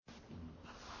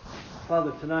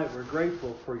Father, tonight we're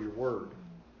grateful for your word.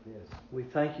 Yes. We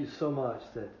thank you so much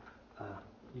that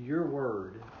your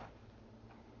word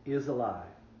is alive.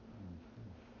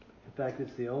 In fact,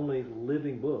 it's the only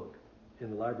living book in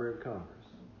the Library of Congress.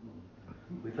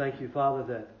 We thank you,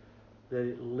 Father, that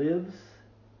it lives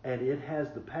and it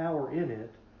has the power in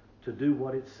it to do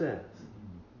what it says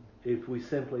if we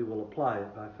simply will apply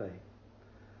it by faith.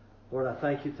 Lord, I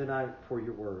thank you tonight for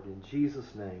your word. In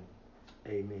Jesus' name,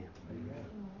 amen. Amen.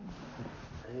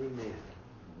 Amen.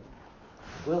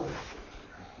 Well,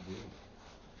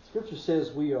 Scripture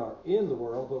says we are in the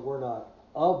world, but we're not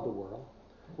of the world,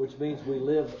 which means we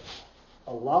live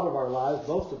a lot of our lives,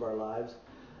 most of our lives,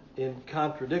 in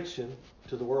contradiction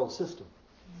to the world system.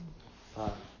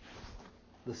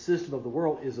 The system of the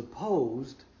world is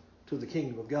opposed to the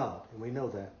kingdom of God, and we know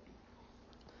that.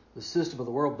 The system of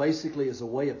the world basically is a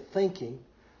way of thinking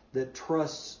that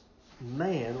trusts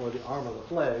man, or the arm of the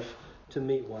flesh, to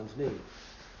meet one's needs.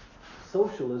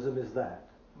 Socialism is that.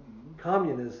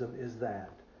 Communism is that.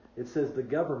 It says the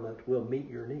government will meet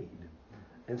your need.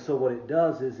 And so what it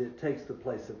does is it takes the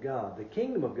place of God. The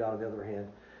kingdom of God, on the other hand,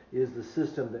 is the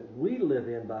system that we live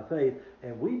in by faith,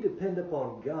 and we depend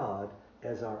upon God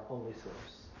as our only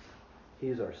source. He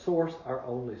is our source, our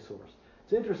only source.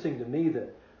 It's interesting to me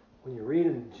that when you read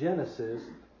in Genesis,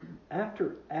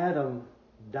 after Adam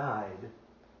died,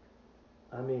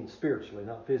 I mean spiritually,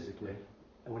 not physically,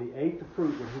 and when he ate the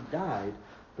fruit, when he died,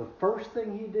 the first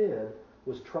thing he did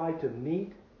was try to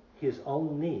meet his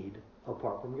own need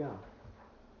apart from God.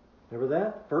 Remember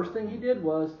that? First thing he did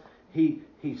was he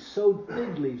sewed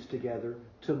fig leaves together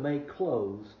to make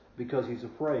clothes because he's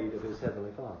afraid of his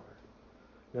heavenly Father.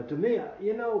 Now to me,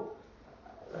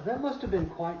 that must have been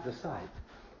quite the sight.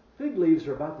 Fig leaves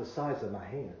are about the size of my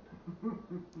hand.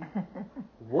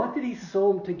 What did he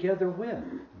sew them together with?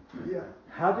 Yeah.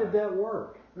 How did that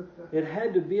work? It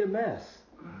had to be a mess.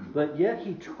 But yet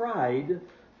he tried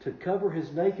to cover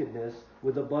his nakedness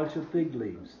with a bunch of fig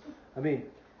leaves. I mean,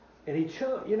 and he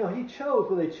chose,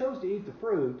 when they chose to eat the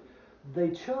fruit,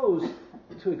 they chose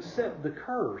to accept the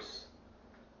curse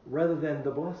rather than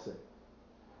the blessing.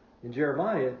 In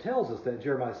Jeremiah, it tells us that in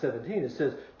Jeremiah 17, it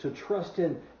says to trust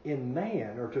in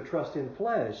man or to trust in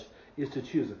flesh is to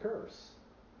choose a curse.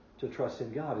 To trust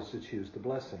in God is to choose the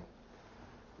blessing.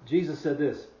 Jesus said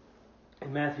this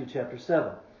in Matthew chapter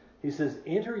 7. He says,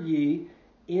 "Enter ye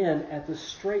in at the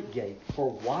strait gate,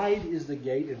 for wide is the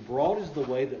gate and broad is the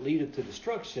way that leadeth to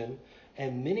destruction,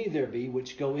 and many there be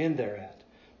which go in thereat.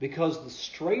 Because the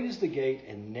strait is the gate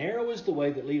and narrow is the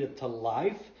way that leadeth to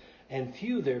life, and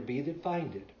few there be that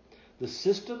find it." The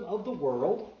system of the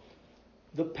world,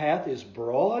 the path is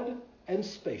broad and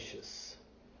spacious.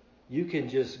 You can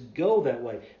just go that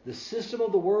way. The system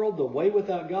of the world, the way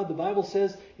without God, the Bible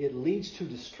says it leads to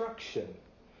destruction.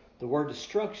 The word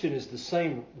destruction is the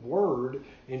same word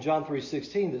in John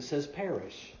 3:16 that says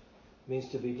perish. It means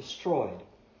to be destroyed.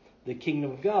 The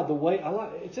kingdom of God, the way,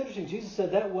 it's interesting, Jesus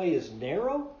said that way is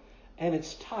narrow and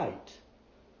it's tight,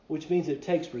 which means it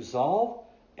takes resolve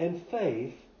and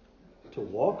faith to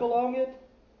walk along it,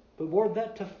 but more than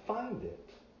that, to find it.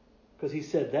 Because he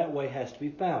said that way has to be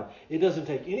found. It doesn't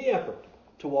take any effort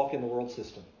to walk in the world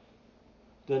system.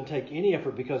 It doesn't take any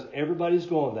effort because everybody's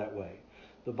going that way.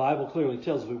 The Bible clearly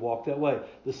tells us we walk that way.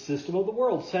 The system of the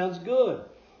world sounds good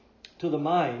to the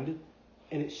mind,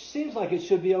 and it seems like it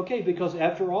should be okay because,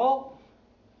 after all,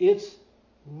 it's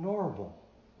normal.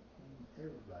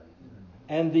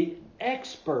 And the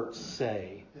experts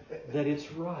say that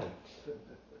it's right.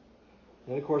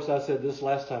 And of course, I said this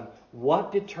last time.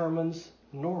 What determines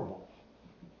normal?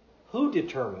 Who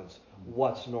determines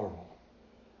what's normal?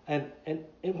 And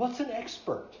what's an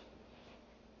expert?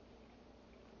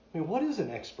 I mean, what is an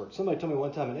expert? Somebody told me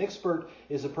one time an expert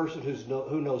is a person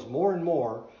who knows more and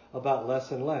more about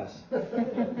less and less.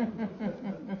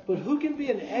 But who can be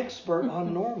an expert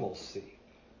on normalcy?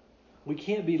 We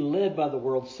can't be led by the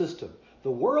world system.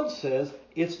 The world says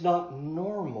it's not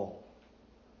normal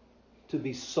to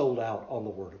be sold out on the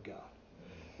Word of God.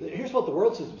 Here's what the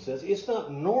world system says. It's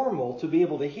not normal to be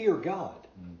able to hear God.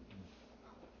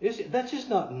 That's just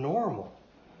not normal.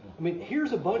 I mean,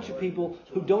 here's a bunch of people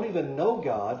who don't even know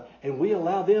God, and we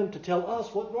allow them to tell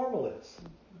us what normal is.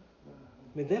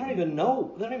 I mean, they don't even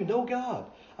know God.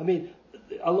 I mean,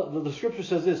 the Scripture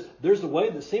says this: "There's a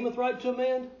way that seemeth right to a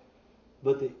man,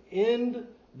 but the end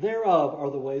thereof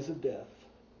are the ways of death."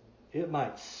 It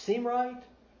might seem right,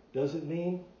 doesn't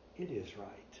mean it is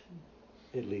right.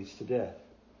 It leads to death.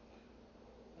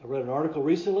 I read an article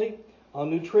recently on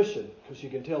nutrition, because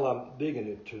you can tell I'm big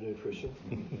into nutrition.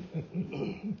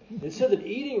 It said that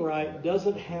eating right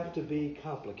doesn't have to be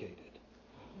complicated.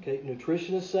 Okay,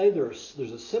 nutritionists say there's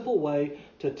a simple way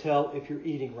to tell if you're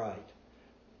eating right.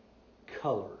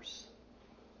 Colors.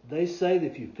 They say that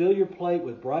if you fill your plate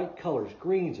with bright colors,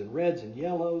 greens and reds and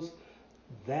yellows,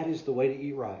 that is the way to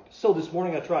eat right. So this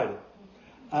morning I tried it.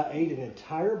 I ate an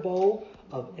entire bowl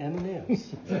of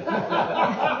M&Ms.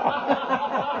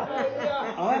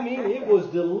 I mean, it was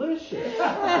delicious.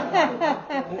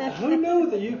 Who knew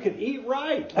that you could eat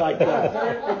right like that?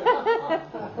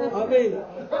 I mean,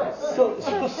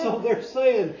 so they're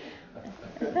saying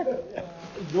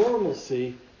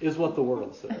normalcy is what the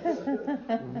world says.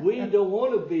 We don't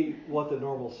want to be what the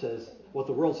world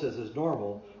says is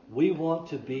normal. We want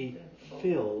to be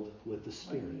filled with the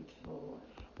Spirit.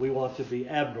 We want to be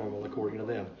abnormal according to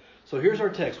them. So here's our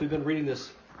text. We've been reading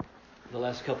this the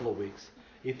last couple of weeks.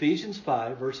 Ephesians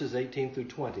 5, verses 18 through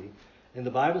 20. And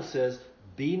the Bible says,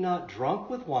 "Be not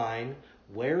drunk with wine,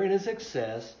 wherein is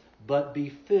excess, but be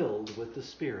filled with the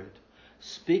Spirit,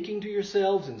 speaking to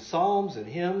yourselves in psalms and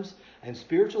hymns and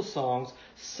spiritual songs,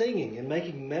 singing and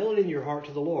making melody in your heart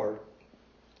to the Lord,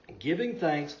 giving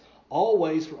thanks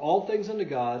always for all things unto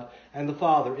God and the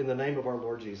Father in the name of our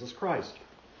Lord Jesus Christ."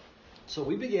 So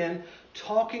we began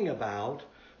talking about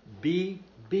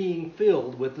being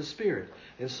filled with the Spirit.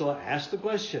 And so I asked the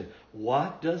question,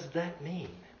 what does that mean?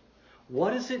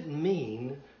 What does it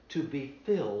mean to be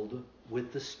filled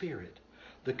with the Spirit?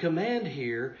 The command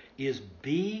here is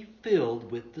be filled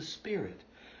with the Spirit.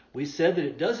 We said that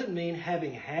it doesn't mean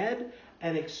having had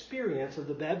an experience of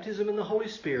the baptism in the Holy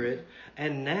Spirit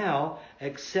and now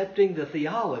accepting the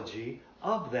theology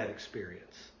of that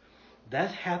experience.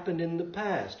 That happened in the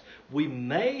past. We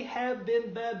may have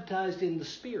been baptized in the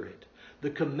Spirit. The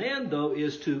command, though,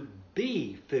 is to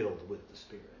be filled with the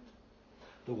Spirit.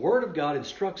 The Word of God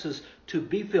instructs us to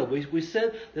be filled. We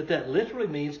said that literally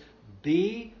means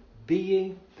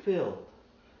being filled,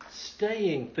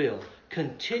 staying filled,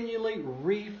 continually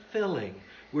refilling.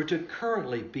 We're to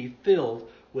currently be filled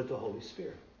with the Holy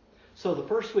Spirit. So the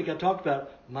first week I talked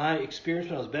about my experience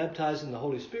when I was baptized in the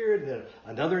Holy Spirit, and then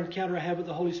another encounter I had with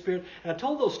the Holy Spirit. And I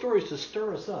told those stories to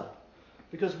stir us up,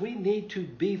 because we need to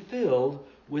be filled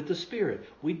with the Spirit.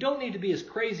 We don't need to be as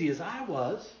crazy as I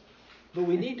was, but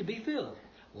we need to be filled.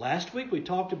 Last week we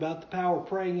talked about the power of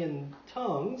praying in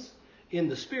tongues in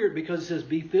the Spirit, because it says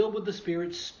be filled with the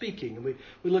Spirit speaking. And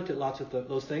we looked at lots of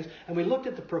those things. And we looked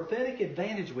at the prophetic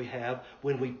advantage we have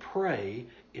when we pray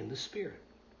in the Spirit.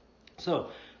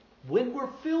 So when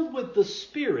we're filled with the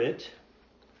Spirit,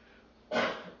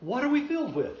 what are we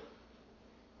filled with?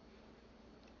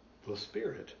 The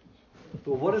Spirit.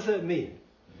 But what does that mean?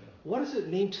 What does it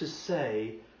mean to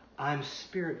say, I'm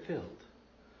Spirit-filled?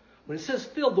 When it says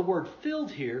filled, the word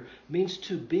filled here means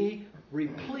to be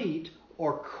replete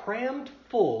or crammed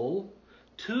full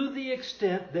to the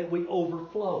extent that we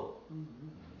overflow.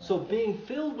 So being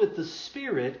filled with the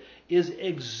Spirit is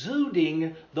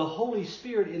exuding the Holy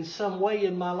Spirit in some way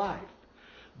in my life.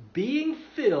 Being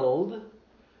filled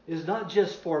is not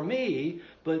just for me,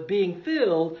 but being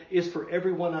filled is for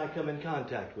everyone I come in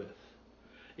contact with.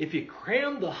 If you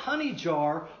cram the honey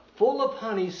jar full of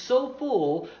honey so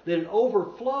full that it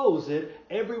overflows it,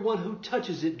 everyone who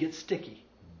touches it gets sticky.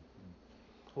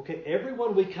 Okay,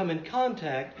 everyone we come in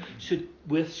contact should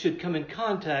come in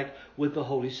contact with the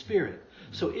Holy Spirit.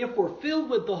 So if we're filled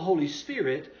with the Holy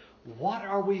Spirit, what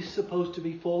are we supposed to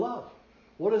be full of?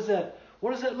 What does that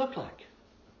look like?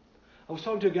 I was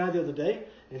talking to a guy the other day,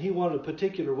 and he wanted a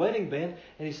particular wedding band,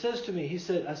 and he says to me, I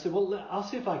said, well, I'll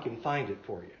see if I can find it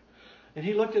for you. And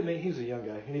he looked at me, he's a young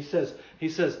guy, and he says,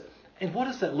 and what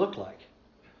does that look like?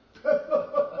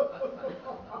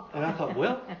 And I thought,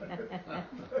 well,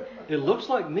 it looks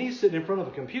like me sitting in front of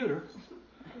a computer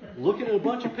looking at a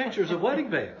bunch of pictures of wedding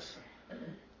bands.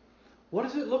 What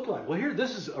does it look like? Well,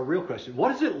 this is a real question.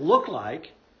 What does it look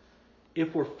like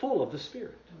if we're full of the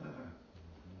Spirit?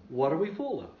 What are we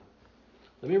full of?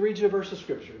 Let me read you a verse of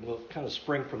Scripture, and we'll kind of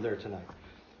spring from there tonight.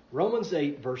 Romans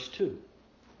 8, verse 2.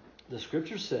 The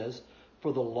Scripture says,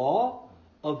 "For the law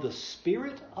of the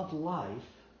Spirit of life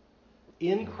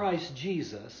in Christ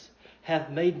Jesus hath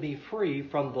made me free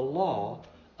from the law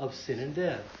of sin and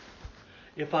death."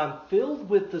 If I'm filled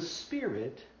with the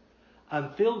Spirit,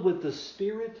 I'm filled with the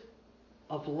Spirit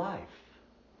of life.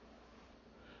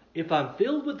 If I'm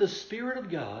filled with the Spirit of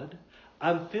God,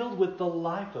 I'm filled with the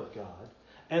life of God,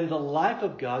 and the life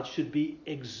of God should be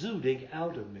exuding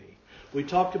out of me. We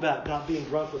talked about not being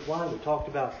drunk with wine. We talked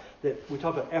about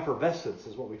effervescence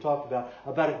is what we talked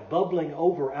about it bubbling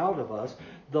over out of us.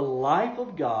 The life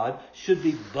of God should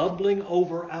be bubbling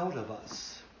over out of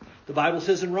us. The Bible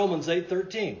says in Romans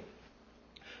 8:13,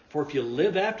 "For if you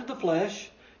live after the flesh,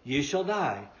 ye shall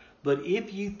die. But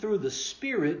if ye through the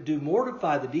Spirit do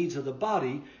mortify the deeds of the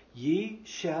body, ye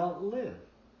shall live.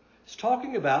 It's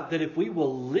talking about that if we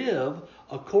will live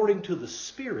according to the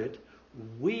Spirit,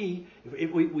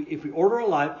 if we order our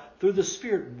life through the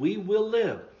Spirit, we will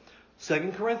live.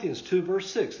 2 Corinthians 2 verse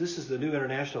 6. This is the New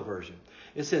International Version.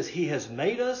 It says, He has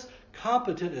made us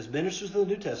competent as ministers of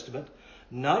the New Testament,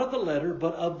 not of the letter,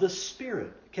 but of the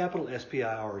Spirit. Capital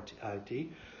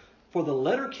S-P-I-R-I-T. For the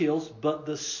letter kills, but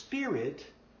the Spirit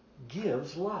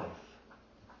gives life.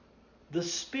 The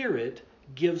Spirit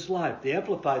gives life. The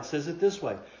Amplified says it this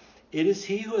way. It is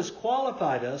He who has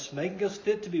qualified us, making us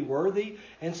fit to be worthy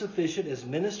and sufficient as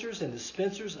ministers and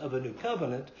dispensers of a new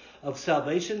covenant of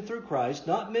salvation through Christ,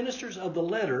 not ministers of the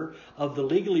letter of the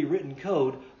legally written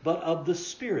code, but of the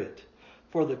Spirit.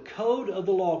 For the code of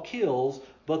the law kills,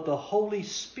 but the Holy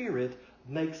Spirit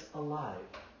makes alive.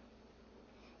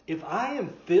 If I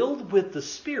am filled with the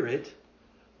Spirit,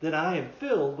 then I am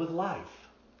filled with life.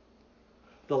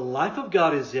 The life of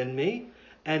God is in me,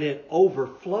 and it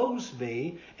overflows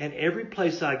me, and every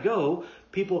place I go,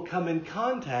 people come in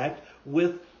contact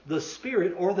with the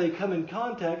Spirit, or they come in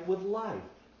contact with life.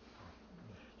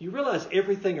 You realize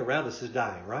everything around us is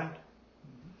dying, right?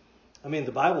 I mean,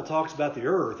 the Bible talks about the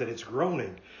earth, and it's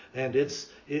groaning, and it's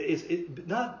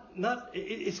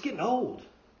getting old.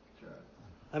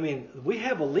 I mean, we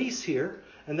have a lease here,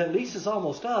 and that lease is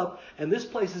almost up, and this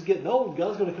place is getting old.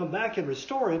 God's going to come back and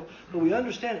restore it, but we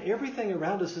understand everything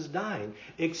around us is dying,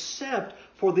 except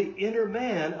for the inner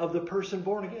man of the person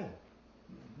born again.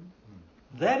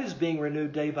 That is being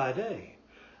renewed day by day.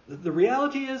 The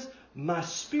reality is, my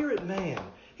spirit man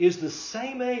is the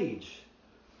same age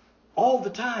all the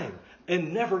time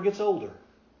and never gets older,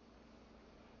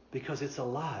 because it's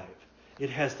alive. It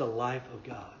has the life of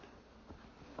God.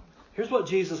 Here's what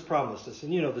Jesus promised us.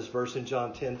 And you know this verse in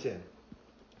John 10:10.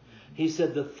 He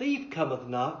said, The thief cometh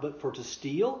not but for to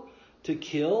steal, to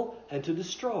kill, and to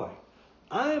destroy.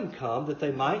 I am come that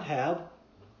they might have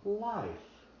life,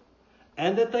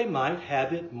 and that they might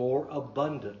have it more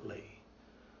abundantly.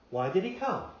 Why did He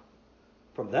come?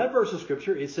 From that verse of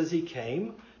Scripture, it says He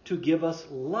came to give us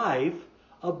life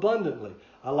abundantly.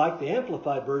 I like the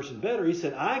Amplified Version better. He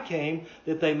said, I came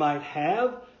that they might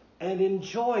have and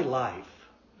enjoy life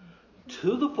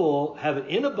to the full, have it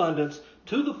in abundance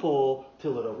to the full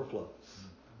till it overflows.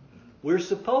 We're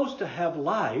supposed to have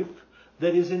life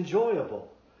that is enjoyable,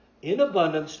 in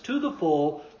abundance to the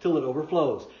full till it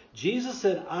overflows. Jesus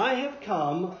said, I have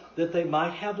come that they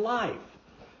might have life.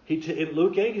 In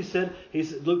Luke 8,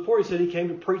 Luke 4, he said he came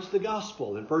to preach the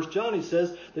gospel. In 1 John, he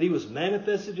says that he was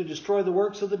manifested to destroy the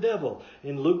works of the devil.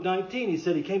 In Luke 19, he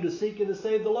said he came to seek and to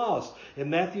save the lost. In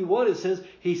Matthew 1, it says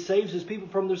he saves his people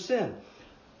from their sin.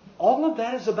 All of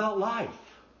that is about life.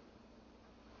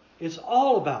 It's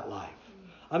all about life.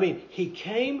 I mean, He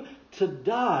came to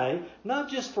die, not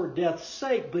just for death's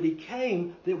sake, but He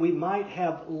came that we might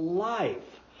have life.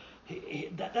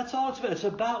 That's all it's about. It's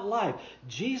about life.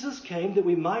 Jesus came that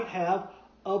we might have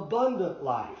abundant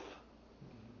life.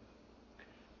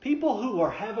 People who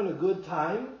are having a good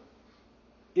time,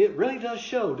 it really does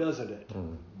show, doesn't it?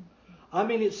 I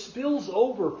mean, it spills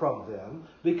over from them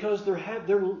because they're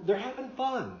having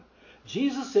fun.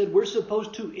 Jesus said we're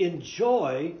supposed to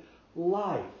enjoy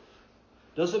life.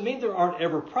 Doesn't mean there aren't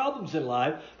ever problems in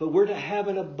life, but we're to have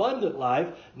an abundant life,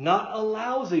 not a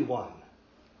lousy one.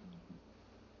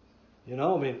 You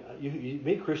know, I mean, you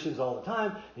meet Christians all the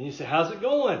time, and you say, how's it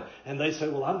going? And they say,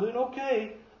 well, I'm doing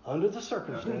okay under the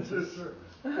circumstances.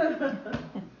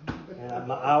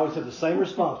 And I always have the same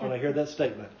response when I hear that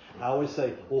statement. I always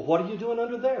say, well, what are you doing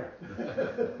under there?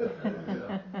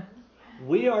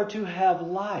 We are to have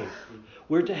life.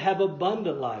 We're to have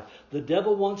abundant life. The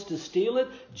devil wants to steal it.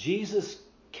 Jesus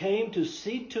came to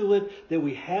see to it that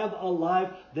we have a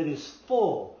life that is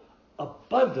full,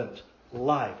 abundant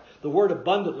life. The word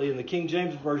abundantly in the King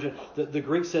James Version, the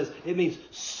Greek says, it means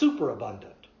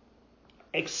superabundant,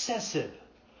 excessive.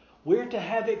 We're to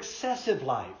have excessive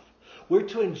life. We're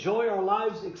to enjoy our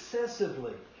lives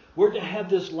excessively. We're to have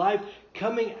this life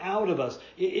coming out of us.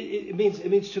 It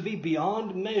means to be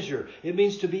beyond measure. It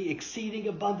means to be exceeding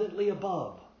abundantly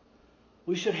above.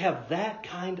 We should have that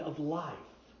kind of life.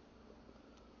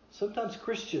 Sometimes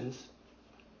Christians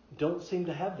don't seem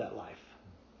to have that life.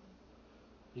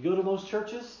 You go to most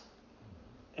churches,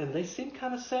 and they seem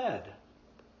kind of sad.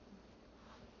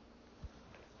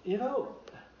 You know,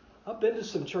 I've been to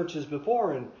some churches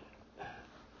before, and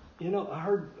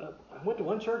I went to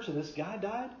one church and this guy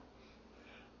died,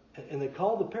 and they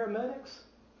called the paramedics,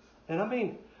 and I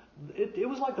mean, it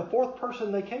was like the fourth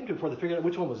person they came to before they figured out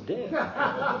which one was dead.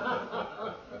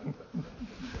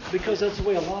 Because that's the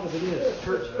way a lot of it is.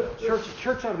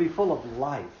 Church ought to be full of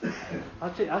life.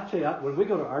 I'll tell you, when we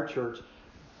go to our church,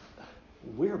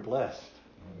 we're blessed.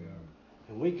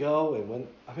 And we go,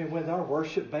 and when our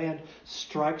worship band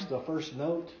strikes the first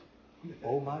note,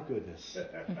 oh my goodness,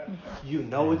 you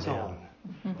know it's on,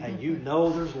 and you know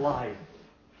there's life.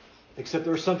 Except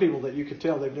there are some people that you can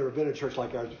tell they've never been in church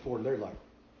like ours before, and they're like,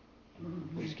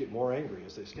 they just get more angry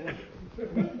as they stand there.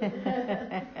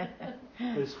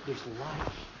 But there's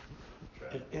life.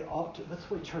 It ought to. That's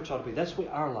the way church ought to be. That's the way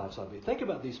our lives ought to be. Think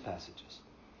about these passages.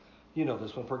 You know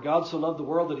this one. For God so loved the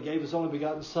world that He gave His only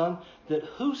begotten Son, that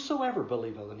whosoever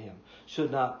believeth in Him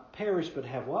should not perish but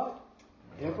have what?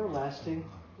 Everlasting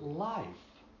life.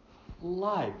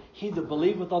 Life. He that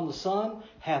believeth on the Son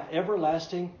hath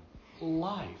everlasting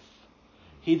life.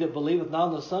 He that believeth not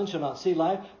on the Son shall not see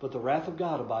life, but the wrath of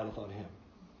God abideth on him.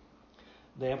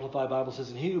 The Amplified Bible says,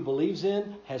 and he who believes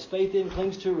in, has faith in,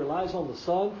 clings to, relies on the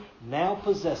Son, now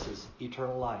possesses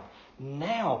eternal life.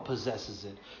 Now possesses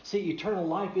it. See, eternal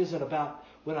life isn't about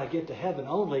when I get to heaven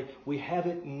only. We have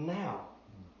it now.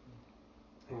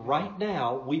 Right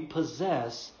now, we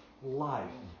possess life.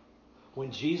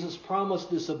 When Jesus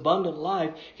promised this abundant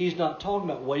life, He's not talking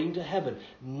about waiting to heaven.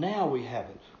 Now we have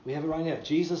it. We have it right now.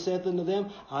 Jesus saith unto them,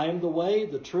 I am the way,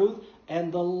 the truth,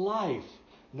 and the life.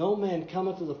 No man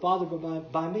cometh to the Father but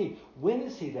by me. When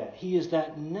is He that? He is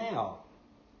that now.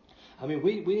 I mean,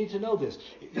 we need to know this.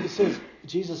 It says,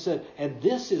 Jesus said, and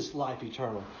this is life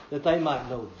eternal, that they might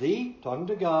know Thee, talking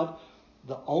to God,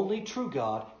 the only true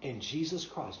God, and Jesus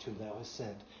Christ, whom Thou hast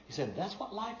sent. He said, that's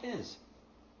what life is.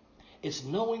 It's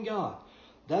knowing God.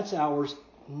 That's ours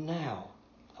now.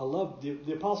 I love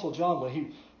the Apostle John, when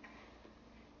he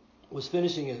was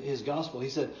finishing his gospel, he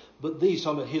said, but these,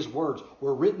 talking about his words,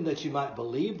 were written that you might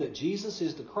believe that Jesus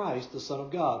is the Christ, the Son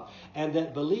of God, and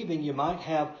that believing you might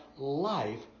have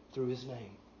life through His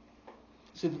name.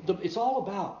 See, it's all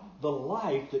about the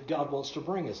life that God wants to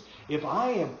bring us. If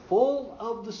I am full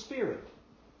of the Spirit,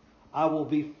 I will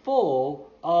be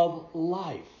full of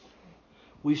life.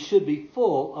 We should be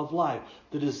full of life.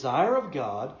 The desire of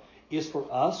God is for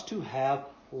us to have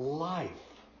life.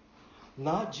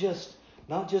 Not just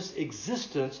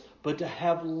existence, but to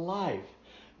have life.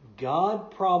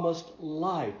 God promised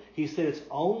life. He said it's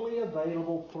only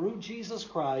available through Jesus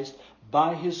Christ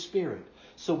by His Spirit.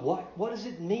 So what does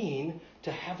it mean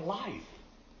to have life?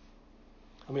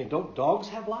 I mean, don't dogs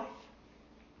have life?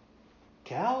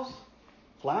 Cows?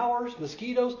 Flowers?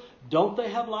 Mosquitoes? Don't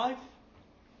they have life?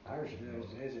 Ours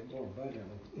has it more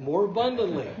abundantly. More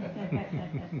abundantly.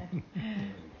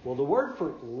 Well, the word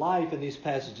for life in these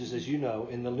passages, as you know,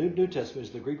 in the New Testament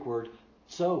is the Greek word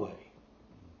zoe.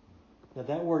 Now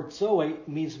that word zoe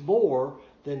means more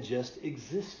than just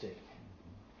existing.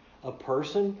 A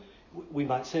person, we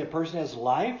might say a person has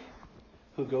life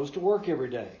who goes to work every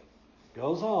day,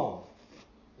 goes home,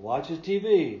 watches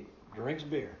TV, drinks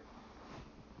beer,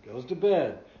 goes to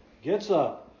bed, gets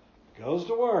up, goes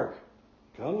to work,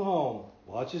 comes home,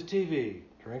 watches TV,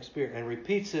 drinks beer, and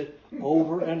repeats it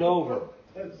over and over.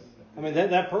 I mean,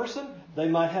 that person, they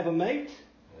might have a mate,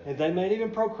 and they might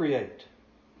even procreate.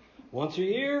 Once a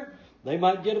year, they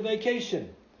might get a vacation.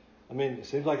 I mean, it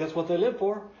seems like that's what they live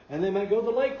for. And they might go to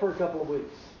the lake for a couple of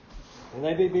weeks. And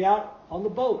they may be out on the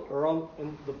boat or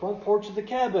in the front porch of the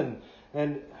cabin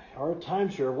or a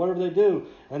timeshare, or whatever they do.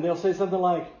 And they'll say something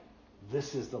like,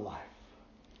 this is the life.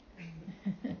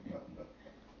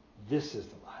 This is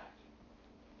the life.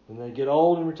 When they get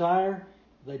old and retire,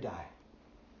 they die.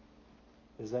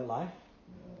 Is that life?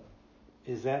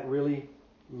 No. Is that really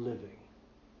living?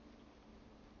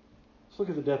 Let's look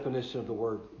at the definition of the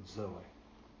word zoe.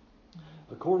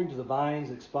 According to the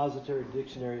Vine's Expository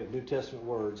Dictionary of New Testament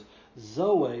Words,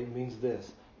 zoe means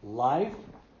this: life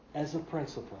as a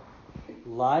principle.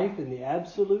 Life in the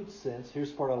absolute sense. Here's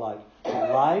the part I like.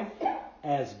 Life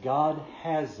as God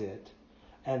has it,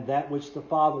 and that which the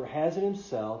Father has in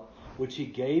Himself, which He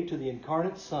gave to the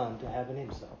incarnate Son to have in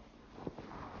Himself.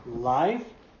 Life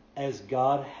as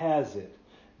God has it.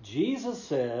 Jesus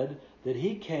said that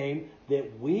He came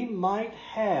that we might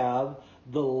have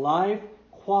the life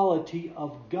quality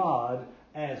of God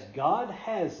as God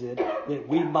has it, that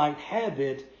we might have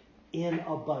it in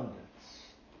abundance.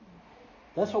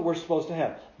 That's what we're supposed to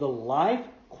have. The life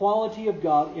quality of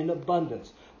God in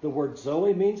abundance. The word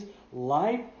zoe means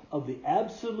life of the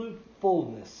absolute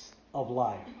fullness of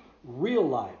life. Real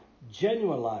life,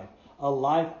 genuine life. A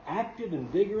life active and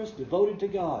vigorous, devoted to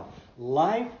God.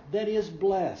 Life that is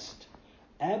blessed.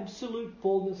 Absolute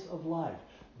fullness of life.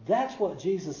 That's what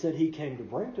Jesus said He came to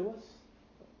bring to us.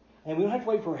 And we don't have to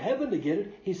wait for heaven to get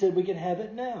it. He said we can have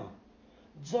it now.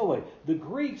 Zoe. The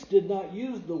Greeks did not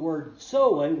use the word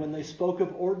zoe when they spoke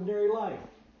of ordinary life.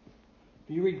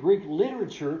 If you read Greek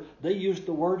literature, they used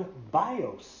the word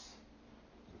bios,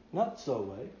 not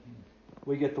zoe.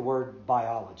 We get the word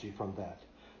biology from that.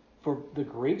 For the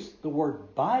Greeks, the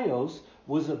word bios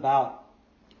was about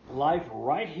life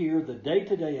right here, the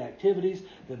day-to-day activities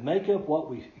that make up what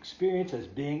we experience as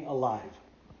being alive.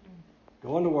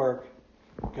 Going to work,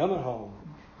 coming home,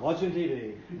 watching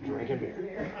TV, drinking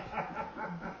beer.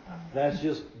 That's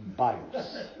just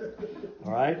bios.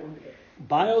 All right?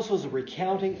 Bios was a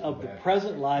recounting of the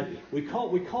present life. We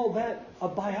call that a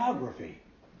biography.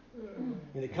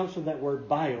 And it comes from that word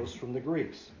bios from the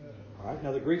Greeks. All right?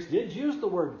 Now, the Greeks did use the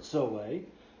word zoe,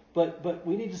 but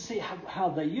we need to see how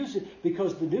they use it,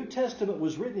 because the New Testament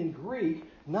was written in Greek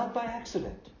not by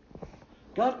accident.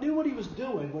 God knew what he was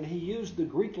doing when he used the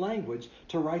Greek language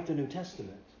to write the New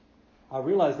Testament. I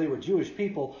realize they were Jewish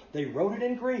people. They wrote it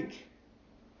in Greek.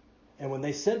 And when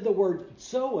they said the word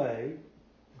zoe,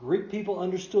 Greek people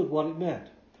understood what it meant.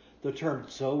 The term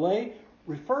zoe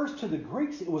refers to the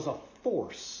Greeks. It was a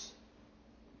force.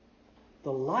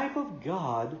 The life of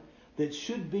God that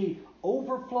should be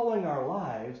overflowing our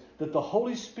lives, that the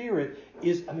Holy Spirit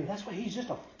is, that's why he's just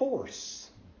a force.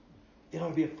 It ought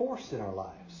to be a force in our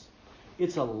lives.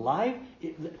 It's a life,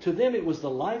 to them it was the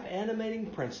life animating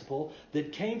principle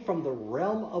that came from the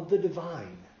realm of the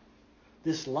divine.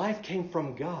 This life came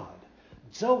from God.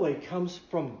 Zoe comes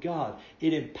from God.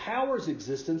 It empowers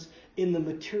existence in the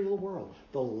material world.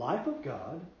 The life of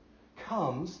God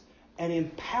comes and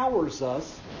empowers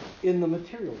us in the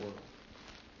material world.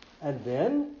 And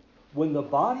then, when the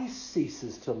body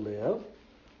ceases to live,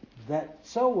 that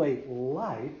Zoe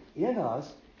life in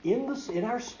us, in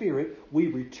our spirit, we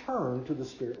return to the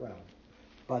spirit realm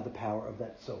by the power of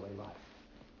that Zoe life.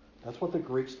 That's what the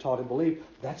Greeks taught and believed.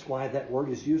 That's why that word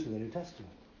is used in the New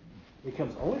Testament. It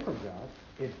comes only from God,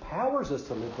 empowers us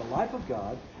to live the life of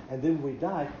God, and then when we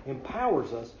die,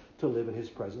 empowers us to live in his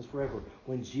presence forever.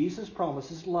 When Jesus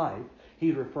promises life,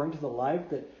 he's referring to the life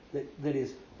that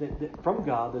is from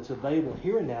God, that's available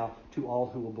here and now to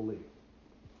all who will believe.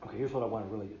 Okay, here's what I want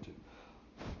to really get to.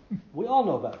 We all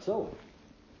know about Zoe.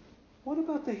 What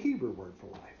about the Hebrew word for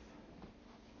life?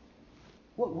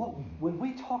 When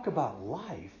we talk about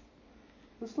life,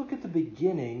 let's look at the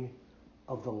beginning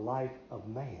of the life of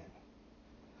man.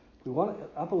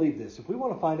 I believe this. If we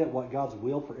want to find out what God's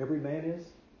will for every man is,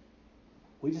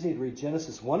 we just need to read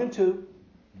Genesis 1 and 2,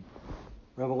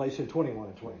 Revelation 21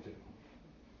 and 22.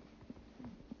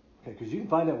 Okay, because you can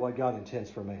find out what God intends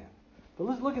for man. But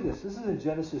let's look at this. This is in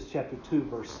Genesis chapter 2,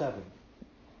 verse 7.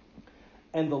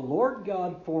 And the Lord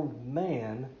God formed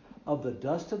man of the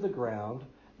dust of the ground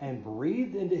and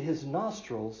breathed into his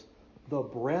nostrils the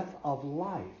breath of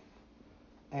life.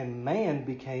 And man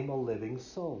became a living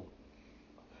soul.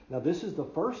 Now, this is the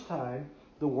first time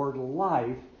the word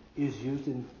life is used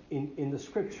in the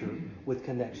Scripture with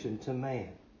connection to man.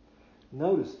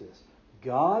 Notice this.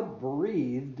 God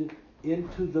breathed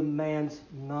into the man's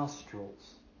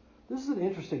nostrils. This is an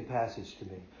interesting passage to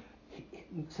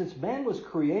me. Since man was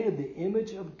created in the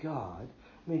image of God,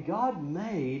 God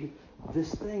made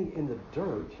this thing in the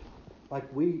dirt, like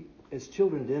we as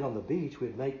children did on the beach.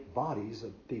 We'd make bodies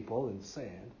of people in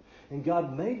sand. And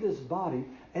God made this body,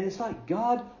 and it's like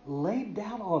God laid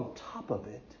down on top of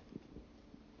it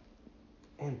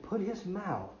and put his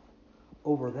mouth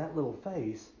over that little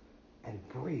face and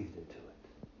breathed into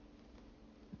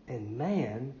it. And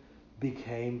man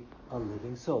became a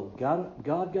living soul. God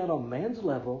got on man's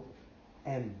level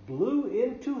and blew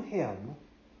into him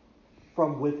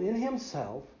from within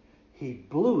himself. He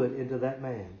blew it into that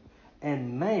man.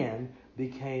 And man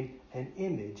became an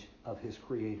image of his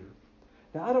Creator.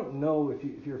 Now, I don't know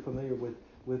if you're familiar with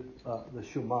the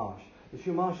Chumash. The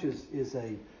Chumash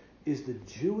is the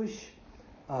Jewish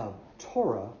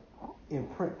Torah in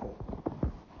print form.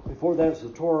 Before that, it was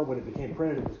the Torah. When it became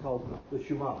printed, it was called the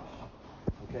Chumash.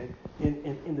 Okay,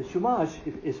 in the Chumash,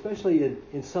 especially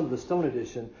in some of the Stone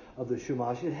edition of the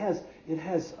Chumash, it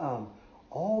has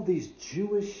all these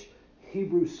Jewish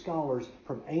Hebrew scholars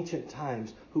from ancient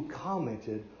times who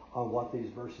commented on what these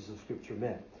verses of Scripture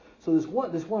meant. So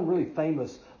there's one really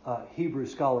famous Hebrew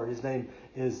scholar. His name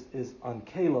is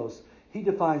Onkelos. He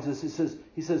defines this.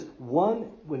 He says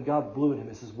one, when God blew in him,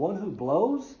 it says one who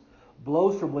blows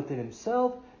from within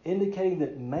himself, indicating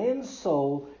that man's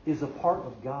soul is a part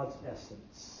of God's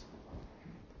essence.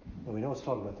 And we know it's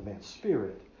talking about the man's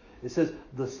spirit. It says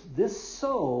this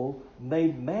soul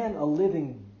made man a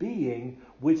living being,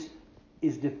 which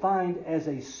is defined as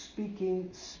a speaking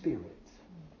spirit.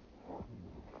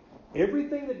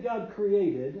 Everything that God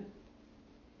created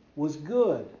was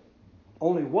good.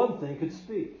 Only one thing could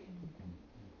speak,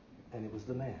 and it was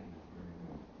the man.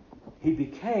 He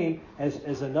became,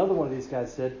 as another one of these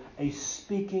guys said, a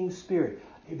speaking spirit.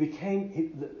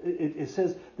 It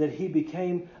says that he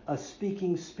became a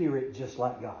speaking spirit just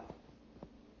like God.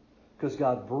 Because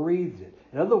God breathed it.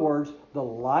 In other words, the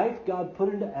life God put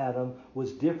into Adam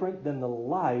was different than the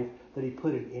life that he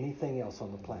put in anything else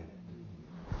on the planet.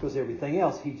 Because everything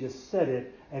else, he just said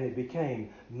it and it became.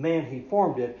 Man, he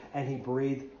formed it and he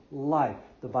breathed life.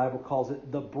 The Bible calls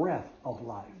it the breath of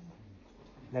life.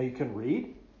 Now you can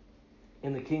read.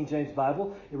 In the King James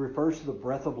Bible, it refers to the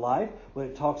breath of life when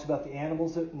it talks about the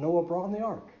animals that Noah brought in the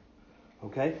ark.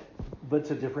 Okay? But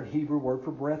it's a different Hebrew word for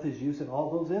breath is used in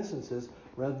all those instances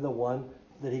rather than the one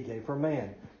that he gave for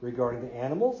man. Regarding the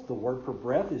animals, the word for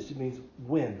breath means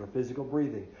wind or physical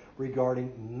breathing.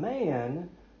 Regarding man,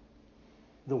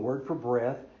 the word for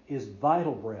breath is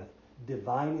vital breath,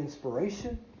 divine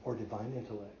inspiration or divine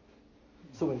intellect.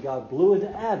 So when God blew into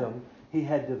Adam, he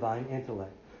had divine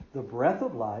intellect. The breath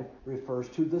of life refers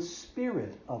to the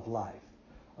spirit of life,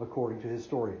 according to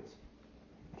historians.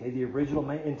 Okay, the original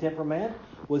intent for man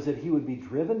was that he would be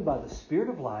driven by the spirit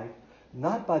of life,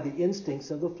 not by the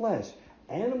instincts of the flesh.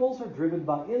 Animals are driven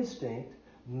by instinct.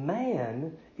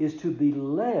 Man is to be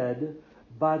led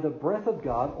by the breath of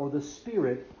God or the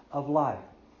spirit of life.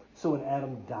 So when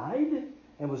Adam died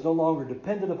and was no longer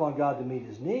dependent upon God to meet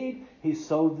his need, he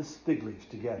sewed the fig leaves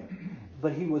together.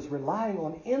 But he was relying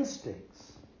on instincts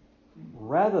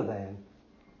rather than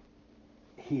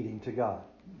heeding to God.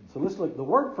 So let's look. The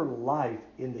word for life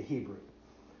in the Hebrew.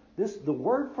 The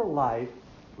word for life,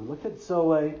 we looked at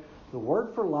Zoe. The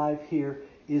word for life here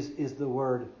is the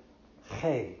word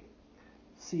chay.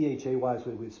 C-H-A-Y is the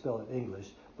way we'd spell it in English.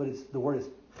 But the word is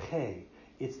chay.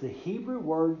 It's the Hebrew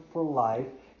word for life.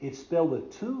 It's spelled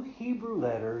with two Hebrew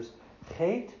letters,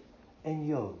 chet and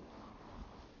yod.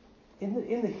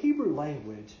 In the Hebrew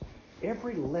language,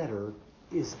 every letter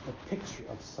is a picture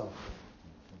of something.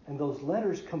 And those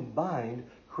letters combined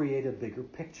create a bigger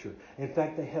picture. In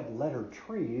fact, they have letter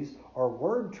trees or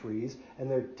word trees, and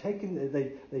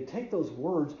they take those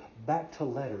words back to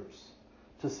letters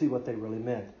to see what they really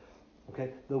meant.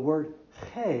 Okay, the word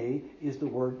chay is the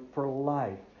word for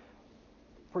life.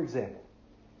 For example,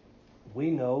 we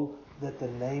know that the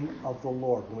name of the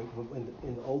Lord,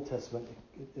 in the Old Testament,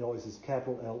 it always is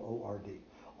capital L-O-R-D.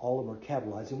 All of them are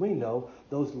capitalized. And we know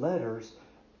those letters,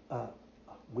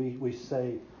 we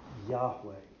say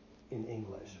Yahweh in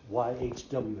English.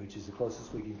 Y-H-W-H is the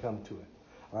closest we can come to it.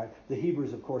 All right. The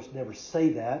Hebrews, of course, never say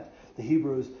that. The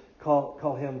Hebrews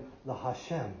call him the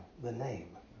Hashem, the name.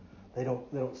 They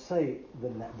don't say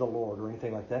the Lord or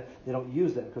anything like that. They don't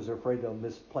use that because they're afraid they'll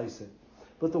misplace it.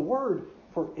 But the word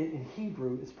for in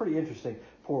Hebrew, it's pretty interesting.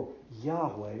 For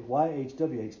Yahweh,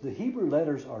 Y-H-W-H, the Hebrew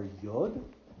letters are Yod,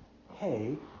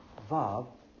 Hey, Vav,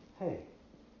 Hey.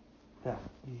 Now,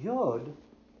 Yod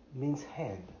means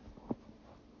hand.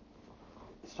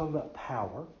 It's talking about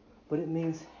power, but it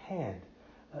means hand.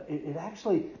 It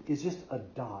actually is just a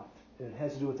dot. It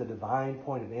has to do with the divine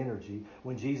point of energy.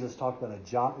 When Jesus talked about a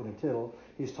jot and a tittle,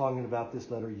 he's talking about this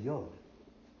letter Yod.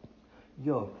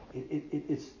 Yod.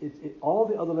 All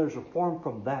the other letters are formed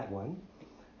from that one.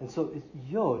 And so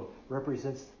Yod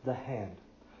represents the hand.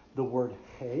 The word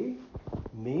Hey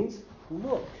means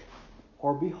look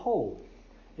or behold.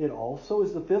 It also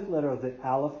is the fifth letter of the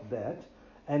alphabet,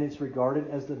 and it's regarded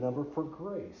as the number for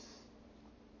grace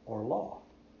or law.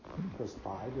 Because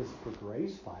 5 is for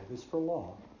grace, 5 is for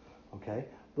law. Okay?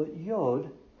 But Yod,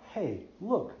 Hey,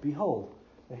 look, behold.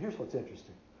 Now here's what's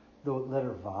interesting. The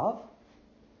letter Vav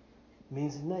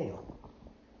means nail.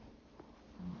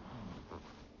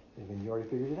 I mean, you already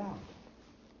figured it out.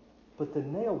 But the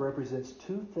nail represents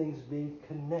two things being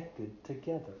connected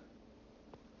together.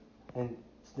 And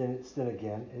then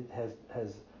again, it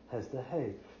has the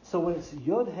Hey. So when it's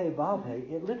Yod, Hey, Vav, Hey,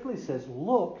 it literally says,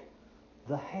 look,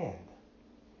 the hand,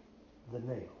 the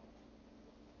nail,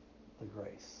 the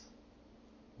grace.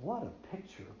 What a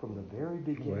picture from the very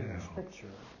beginning of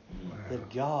Scripture that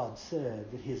God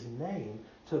said that his name,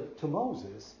 to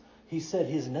Moses, he said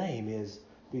his name is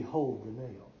behold the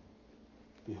nail,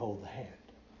 behold the hand,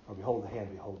 or behold the hand,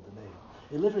 behold the nail.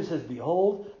 It literally says,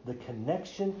 behold the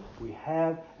connection we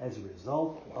have as a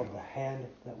result of the hand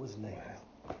that was nailed.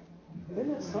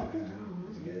 Isn't that something?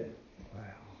 Wow.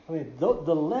 I mean,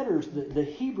 the letters, the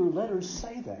Hebrew letters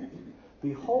say that.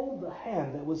 Behold the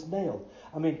hand that was nailed.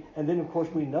 I mean, and then of course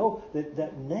we know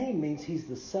that name means he's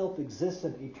the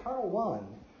self-existent eternal one.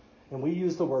 And we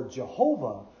use the word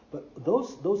Jehovah, but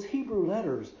those Hebrew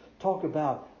letters talk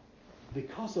about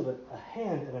because of a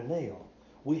hand and a nail,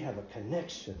 we have a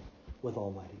connection with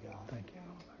Almighty God. Thank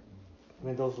you. I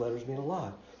mean, those letters mean a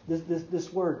lot.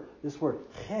 This word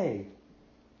He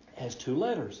has two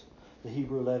letters. The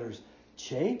Hebrew letters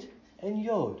Chet and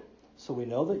Yod. So we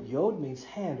know that Yod means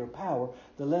hand or power.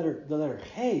 The letter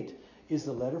Het is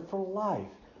the letter for life.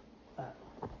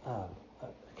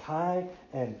 Kai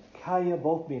and Kaya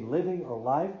both mean living or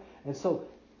life. And so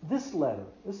this letter,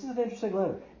 this is an interesting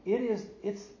letter.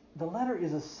 The letter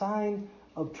is a sign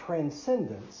of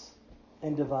transcendence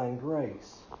and divine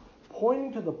grace,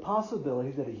 pointing to the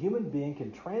possibility that a human being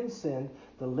can transcend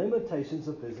the limitations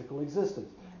of physical existence.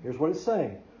 Here's what it's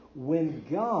saying. When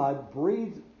God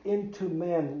breathed into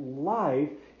man life,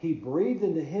 He breathed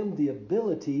into him the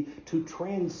ability to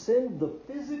transcend the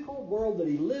physical world that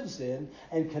he lives in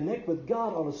and connect with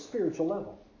God on a spiritual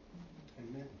level.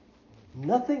 Amen.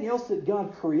 Nothing else that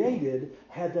God created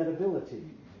had that ability.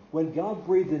 When God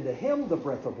breathed into him the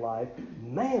breath of life,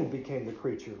 man became the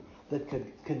creature that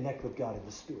could connect with God in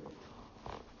the Spirit.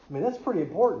 I mean, that's pretty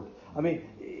important. I mean,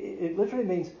 it literally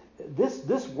means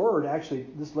this word actually,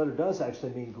 this letter does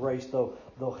actually mean grace, though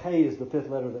He is the fifth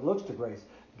letter that looks to grace.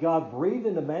 God breathed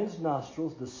into man's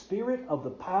nostrils the spirit of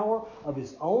the power of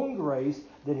His own grace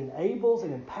that enables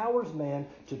and empowers man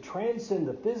to transcend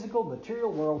the physical,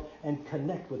 material world and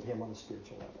connect with Him on a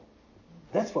spiritual level.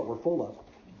 That's what we're full of.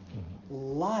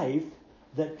 Life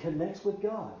that connects with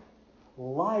God.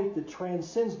 Life that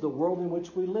transcends the world in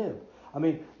which we live. I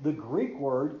mean, the Greek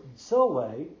word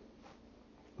zoe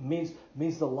means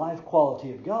the life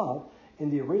quality of God. In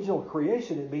the original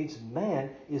creation, it means man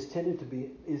is intended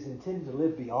to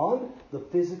live beyond the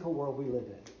physical world we live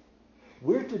in.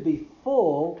 We're to be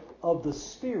full of the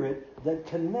Spirit that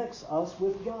connects us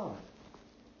with God.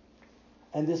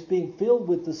 And this being filled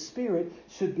with the Spirit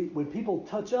should be, when people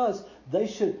touch us, they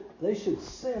should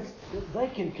sense that they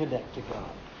can connect to God.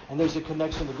 And there's a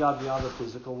connection to God beyond the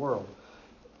physical world.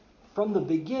 From the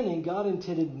beginning, God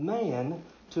intended man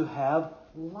to have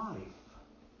life.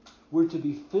 We're to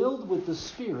be filled with the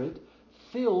Spirit,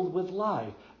 filled with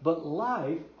life. But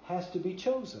life has to be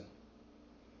chosen.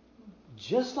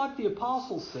 Just like the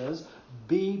apostle says,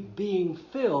 being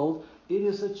filled, it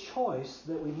is a choice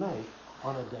that we make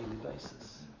on a daily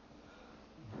basis.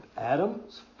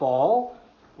 Adam's fall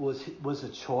was a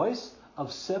choice of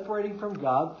separating from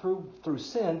God through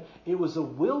sin. It was a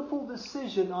willful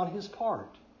decision on his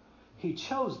part. He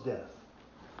chose death.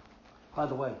 By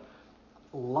the way,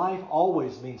 life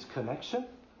always means connection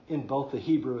in both the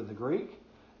Hebrew and the Greek.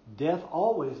 Death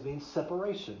always means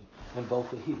separation in both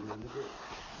the Hebrew and the Greek.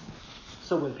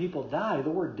 So when people die, the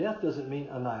word death doesn't mean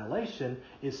annihilation.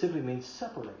 It simply means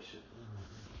separation.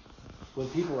 When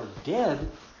people are dead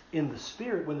in the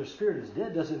spirit, when their spirit is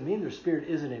dead, doesn't mean their spirit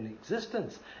isn't in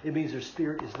existence. It means their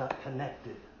spirit is not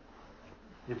connected.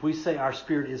 If we say our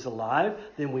spirit is alive,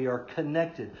 then we are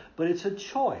connected. But it's a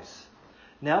choice.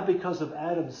 Now, because of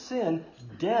Adam's sin,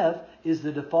 death is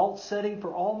the default setting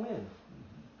for all men.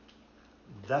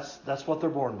 That's what they're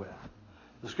born with.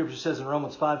 The Scripture says in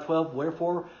Romans 5:12,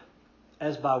 "Wherefore,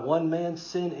 as by one man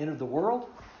sin entered the world,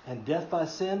 and death by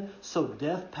sin, so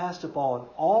death passed upon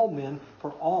all men,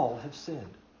 for all have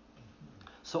sinned."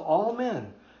 So all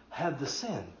men have the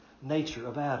sin nature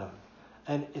of Adam.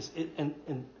 And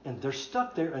they're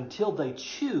stuck there until they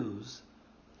choose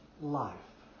life.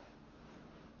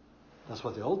 That's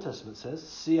what the Old Testament says.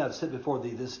 "See, I've set before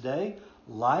thee this day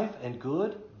life and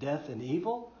good, death and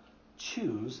evil.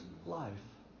 Choose life."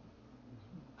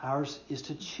 Ours is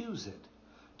to choose it.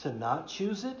 To not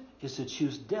choose it is to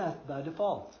choose death by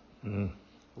default. Mm-hmm.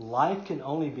 Life can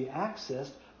only be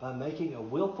accessed by making a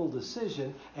willful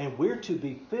decision, and we're to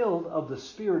be filled of the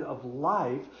Spirit of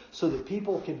life so that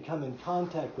people can come in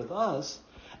contact with us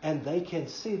and they can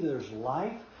see there's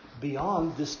life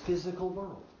beyond this physical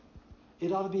world.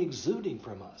 It ought to be exuding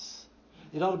from us.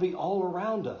 It ought to be all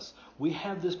around us. We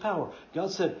have this power.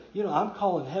 God said, I'm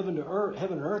calling heaven and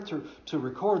earth to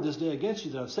record this day against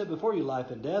you that I've set before you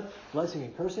life and death, blessing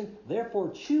and cursing. Therefore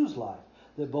choose life,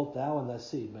 that both thou and thy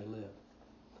seed may live.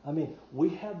 I mean, we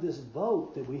have this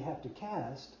vote that we have to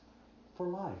cast for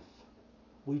life.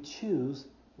 We choose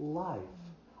life.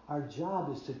 Our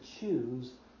job is to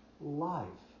choose life.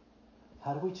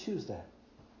 How do we choose that?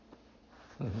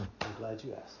 I'm glad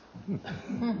you asked.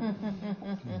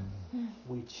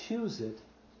 We choose it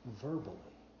verbally.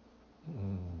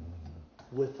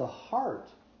 With the heart,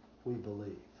 we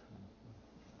believe.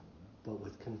 But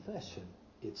with confession,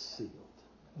 it's sealed.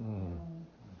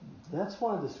 That's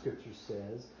why the Scripture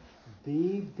says,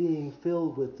 being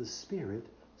filled with the Spirit,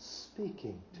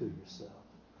 speaking to yourself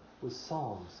with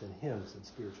psalms and hymns and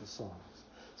spiritual songs,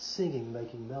 singing,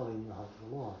 making melody in your heart to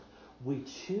the Lord. We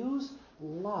choose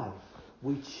life.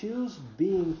 We choose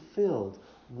being filled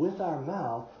with our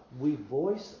mouth, we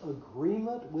voice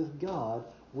agreement with God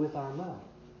with our mouth.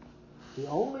 The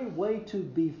only way to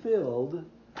be filled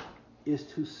is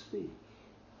to speak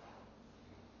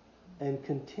and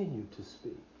continue to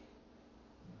speak.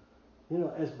 You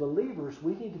know, as believers,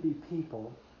 we need to be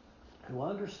people who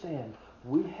understand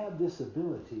we have this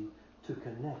ability to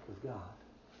connect with God.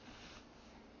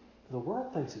 The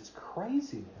world thinks it's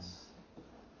craziness.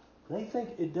 They think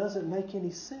it doesn't make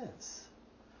any sense.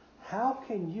 How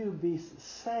can you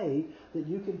say that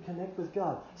you can connect with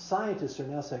God? Scientists are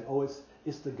now saying, oh,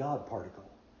 it's the God particle.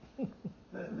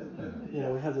 You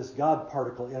know, we have this God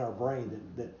particle in our brain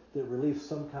that relieves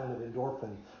some kind of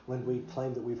endorphin when we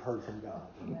claim that we've heard from God.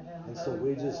 And so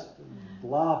we just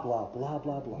blah, blah, blah,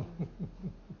 blah, blah.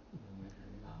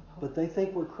 But they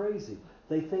think we're crazy.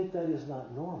 They think that is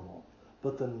not normal.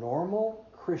 But the normal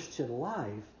Christian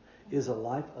life is a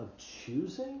life of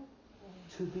choosing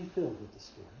to be filled with the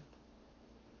Spirit.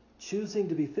 Choosing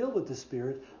to be filled with the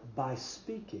Spirit by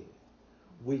speaking.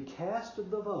 We cast the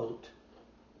vote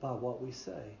by what we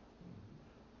say.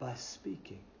 By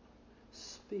speaking.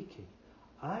 Speaking.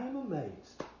 I am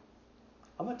amazed.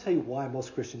 I'm going to tell you why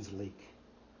most Christians leak.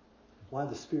 Why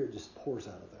the Spirit just pours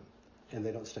out of them and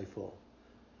they don't stay full.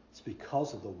 It's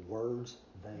because of the words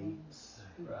they say.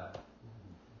 Right.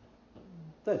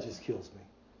 That just kills me.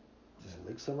 Just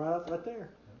leaks some right there.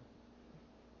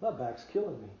 My back's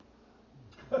killing me.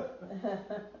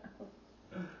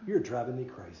 You're driving me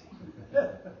crazy.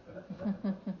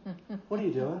 What are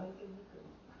you doing?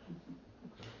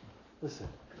 Listen,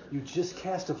 you just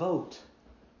cast a vote.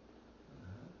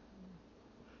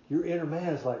 Your inner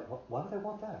man is like, why do they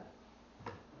want that?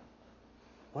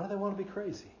 Why do they want to be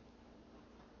crazy?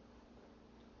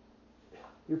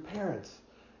 Your parents,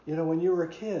 you know, when you were a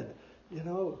kid, you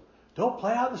know, don't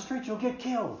play out in the street, you'll get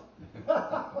killed.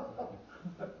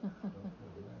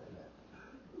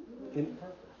 And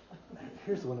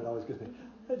here's the one that always gets me.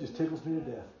 That just tickles me to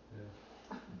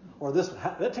death. Or this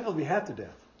one, that tickles me half to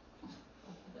death.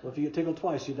 Well, if you get tickled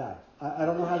twice, you die. I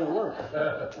don't know how that works.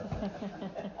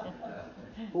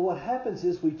 But what happens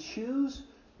is we choose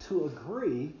to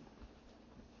agree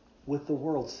with the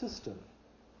world system,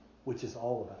 which is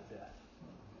all about death.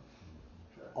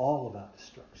 All about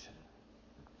destruction.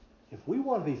 If we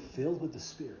want to be filled with the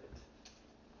Spirit,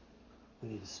 we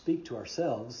need to speak to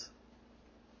ourselves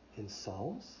in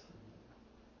psalms,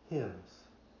 hymns,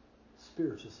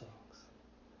 spiritual songs.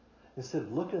 Instead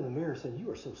of looking in the mirror saying,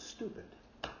 you are so stupid.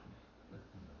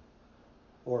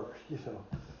 Or, you know,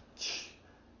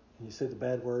 and you say the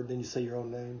bad word, then you say your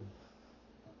own name.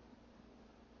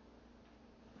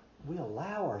 We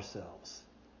allow ourselves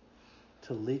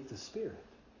to leak the Spirit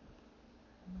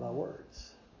by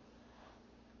words.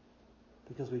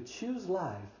 Because we choose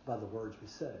life by the words we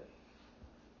say.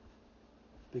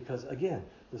 Because, again,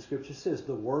 the Scripture says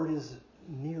the Word is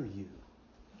near you.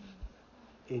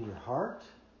 In your heart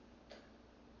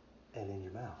and in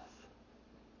your mouth.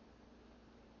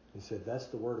 He said that's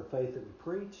the word of faith that we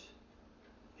preach.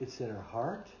 It's in our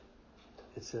heart.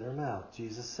 It's in our mouth.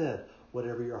 Jesus said,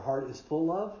 whatever your heart is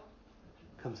full of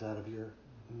comes out of your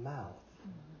mouth.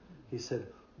 He said,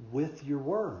 with your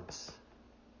words,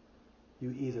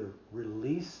 you either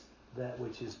release that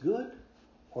which is good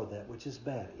or that which is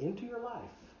bad into your life.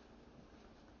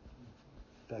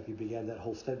 In fact, he began that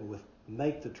whole statement with,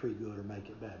 make the tree good or make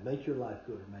it bad. Make your life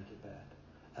good or make it bad.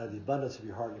 Out of the abundance of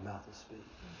your heart, your mouth will speak.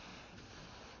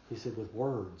 He said, with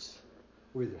words,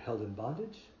 we're either held in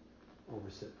bondage or we're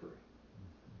set free.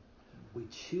 We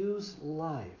choose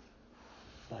life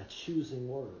by choosing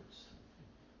words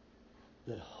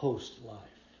that host life.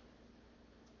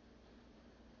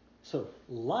 So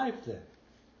life then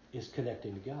is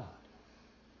connecting to God.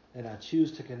 And I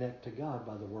choose to connect to God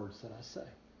by the words that I say.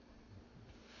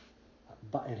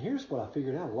 And here's what I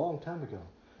figured out a long time ago.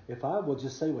 If I will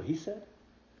just say what he said,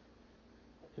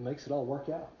 it makes it all work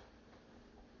out.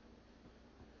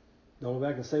 The only way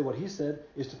I can say what he said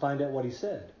is to find out what he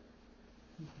said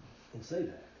and say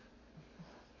that.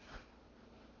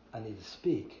 I need to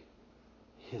speak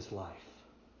his life,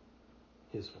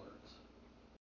 his words.